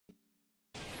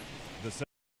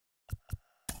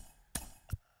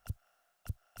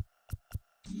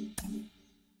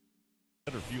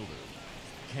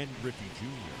Ken Griffey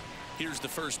Jr. Here's the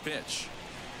first pitch.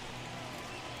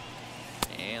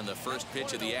 And the first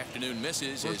pitch of the afternoon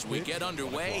misses as we get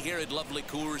underway here at lovely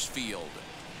Coors Field.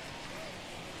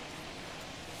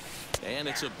 And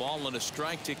it's a ball and a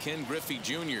strike to Ken Griffey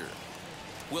Jr.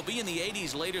 We'll be in the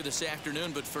 80s later this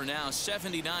afternoon, but for now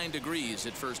 79 degrees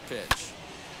at first pitch.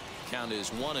 Count is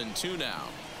 1-2 now.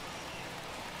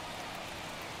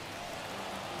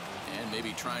 And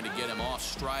maybe trying to get him off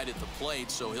stride at the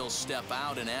plate, so he'll step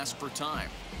out and ask for time.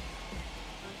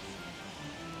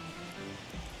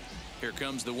 Here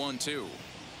comes the 1-2.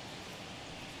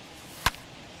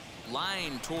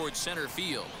 Line towards center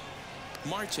field.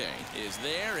 Marte is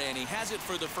there, and he has it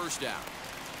for the first out.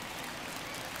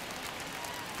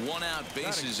 One out,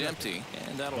 base is empty,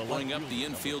 and that'll bring up the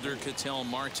infielder Ketel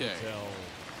Marte.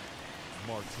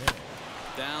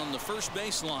 Down the first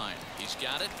baseline. He's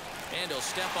got it, and he'll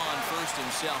step on first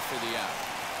himself for the out.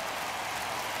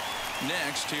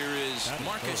 Next, here is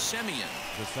Marcus Semien.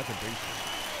 The second baseman.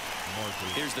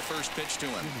 Here's the first pitch to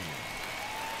him.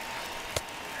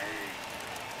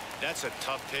 That's a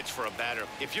tough pitch for a batter.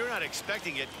 If you're not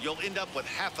expecting it, you'll end up with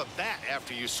half a bat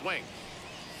after you swing.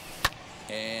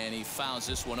 And he fouls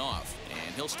this one off,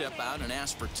 and he'll step out and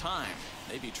ask for time.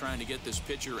 Maybe trying to get this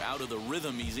pitcher out of the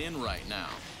rhythm he's in right now.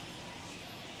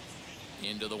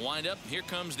 Into the windup. Here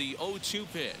comes the 0-2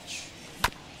 pitch.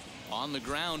 On the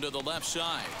ground to the left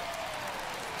side.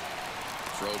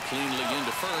 Throw cleanly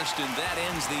into first, and that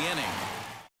ends the inning.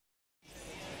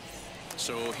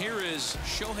 So here is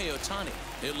Shohei Ohtani.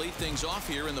 He'll lead things off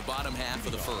here in the bottom half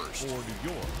of the first. For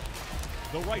New York,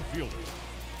 the right fielder.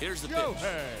 Here's the pitch.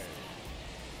 Shohei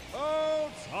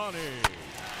Ohtani.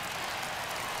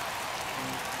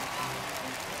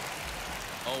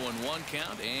 0-1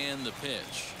 count, and the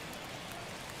pitch.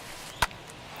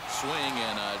 Swing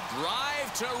and a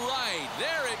drive to right.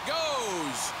 There it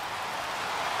goes.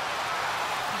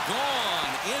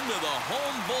 Gone into the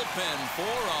home bullpen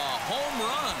for a home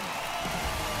run.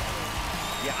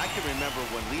 Yeah, I can remember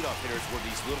when leadoff hitters were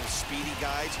these little speedy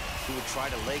guys who would try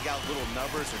to leg out little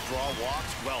numbers or draw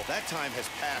walks. Well, that time has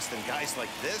passed, and guys like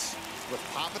this with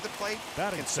pop at the plate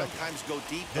can sometimes go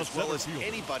deep as well as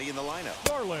anybody in the lineup.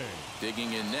 Starling.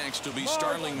 Digging in next will be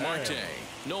Starling Marte.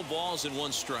 No balls and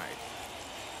one strike.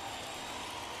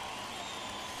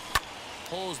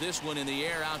 Pulls this one in the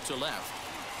air out to left.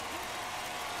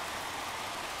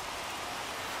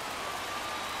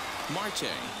 Marte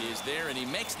is there, and he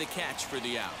makes the catch for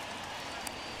the out.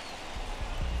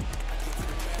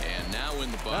 And now in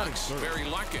the box, Barry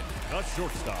Larkin. The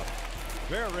shortstop,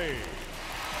 Barry.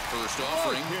 First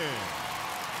offering.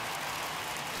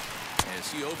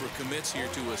 As he overcommits here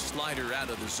to a slider out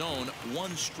of the zone,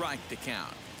 one strike to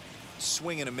count.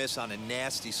 Swing and a miss on a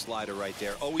nasty slider right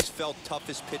there. Always felt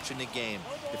toughest pitch in the game.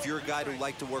 If you're a guy who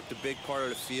liked to work the big part of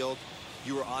the field,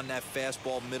 you were on that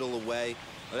fastball middle away.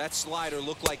 That slider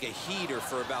looked like a heater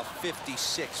for about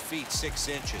 56 feet 6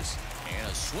 inches.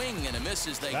 And a swing and a miss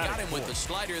as they got him with the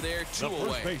slider there, 2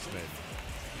 away. First baseman,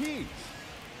 Pete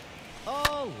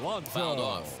Alonso. Fouled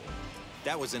off.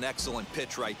 That was an excellent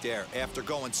pitch right there. After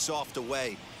going soft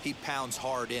away, he pounds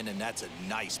hard in, and that's a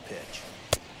nice pitch.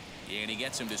 And he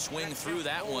gets him to swing through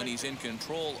that one. He's in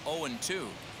control, 0-2.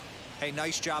 Hey,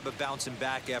 nice job of bouncing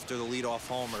back after the leadoff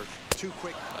homer. Too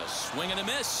quick. A swing and a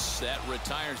miss. That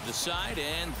retires the side,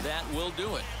 and that will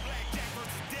do it.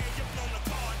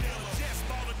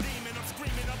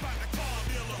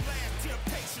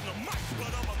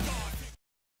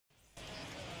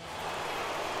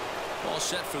 All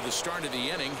set for the start of the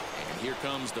inning, and here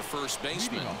comes the first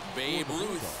baseman, Babe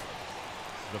Ruth.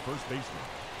 The first baseman,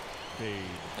 Babe.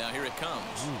 Now here it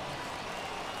comes.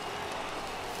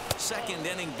 Second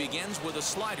inning begins with a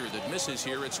slider that misses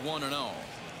here. It's 1-0.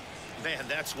 Man,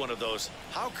 that's one of those.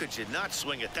 How could you not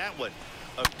swing at that one?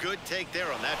 A good take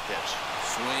there on that pitch.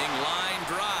 Swing, line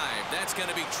drive. That's going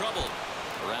to be trouble.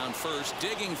 Around first,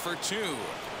 digging for 2.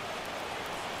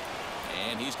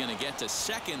 And he's going to get to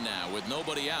second now with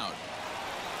nobody out.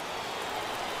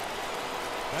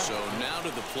 So now to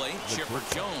the plate, Chipper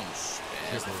Jones.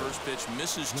 As the first pitch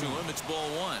misses to him, it's ball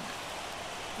 1.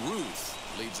 Ruth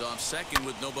leads off second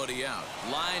with nobody out.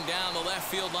 Line down the left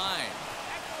field line.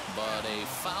 But a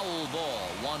foul ball,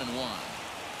 1-1.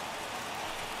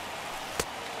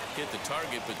 Hit the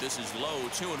target, but this is low,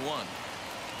 2-1.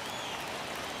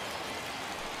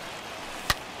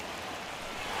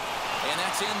 And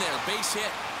that's in there, base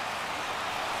hit.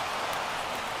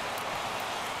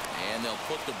 And they'll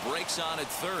put the brakes on at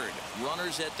third.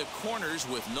 Runners at the corners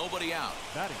with nobody out.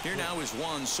 Here now is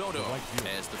Juan Soto.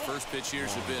 As the first pitch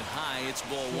here's a bit high, it's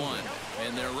ball 1.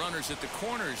 And there are runners at the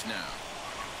corners now.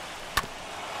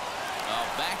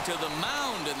 Back to the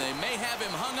mound, and they may have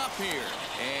him hung up here.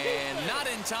 And not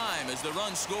in time as the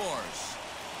run scores.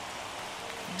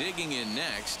 Digging in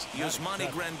next, Yasmani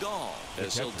Grandal,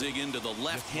 as he'll dig into the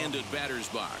left-handed batter's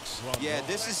box. Yeah,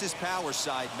 this is his power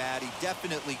side, Matty.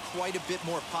 Definitely quite a bit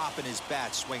more pop in his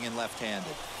bat swinging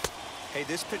left-handed. Hey,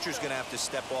 this pitcher's going to have to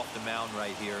step off the mound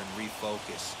right here and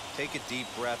refocus. Take a deep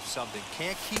breath, something.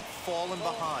 Can't keep falling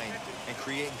behind and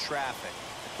creating traffic.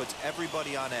 It puts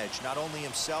everybody on edge, not only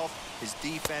himself, his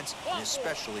defense, and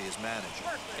especially his manager.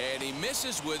 And he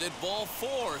misses with it, ball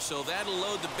 4, so that'll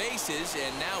load the bases,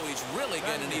 and now he's really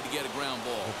going to need to get a ground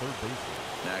ball.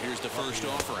 Now here's the first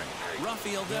offering.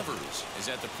 Rafael Devers is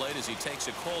at the plate as he takes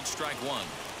a called strike 1.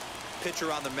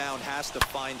 Pitcher on the mound has to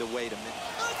find a way to... A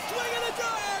swing and a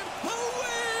drive!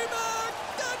 Away back!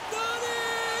 That one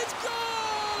is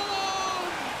gone!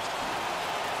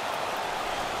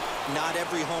 Not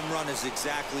every home run is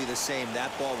exactly the same.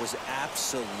 That ball was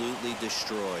absolutely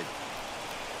destroyed.